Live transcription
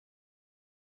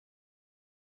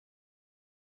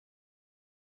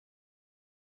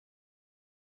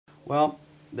Well,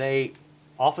 they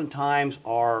oftentimes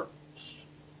are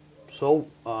so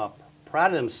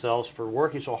proud of themselves for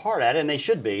working so hard at it, and they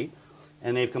should be,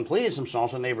 and they've completed some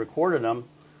songs and they've recorded them.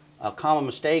 A common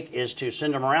mistake is to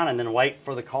send them around and then wait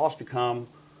for the calls to come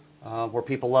where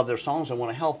people love their songs and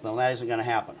want to help them. That isn't going to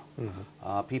happen.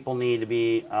 People need to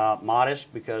be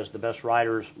modest, because the best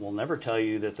writers will never tell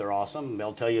you that they're awesome.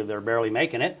 They'll tell you they're barely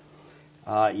making it.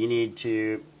 You need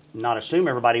to not assume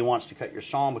everybody wants to cut your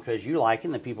song because you like it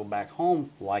and the people back home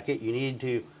like it. You need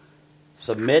to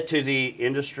submit to the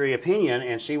industry opinion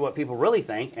and see what people really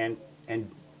think, and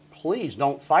please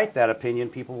don't fight that opinion.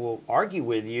 People will argue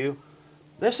with you.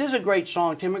 This is a great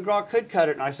song. Tim McGraw could cut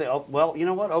it. And I say, oh, well, you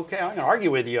know what? Okay, I'm going to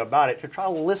argue with you about it. To try to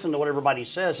listen to what everybody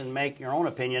says and make your own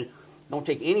opinion. Don't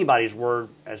take anybody's word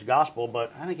as gospel,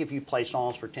 but I think if you play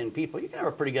songs for 10 people, you can have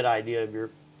a pretty good idea of your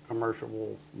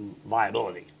commercial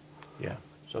viability. Yeah.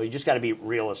 So you just got to be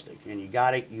realistic, and you've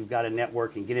got to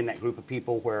network and get in that group of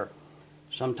people where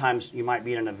sometimes you might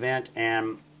be at an event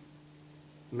and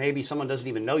maybe someone doesn't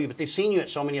even know you, but they've seen you at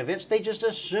so many events, they just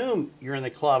assume you're in the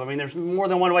club. I mean, there's more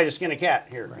than one way to skin a cat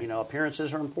here. Right. You know,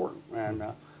 appearances are important, and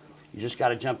you just got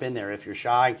to jump in there. If you're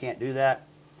shy and can't do that,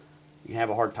 you have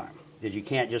a hard time. Because you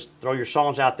can't just throw your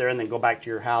songs out there and then go back to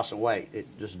your house and wait. It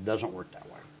just doesn't work that way.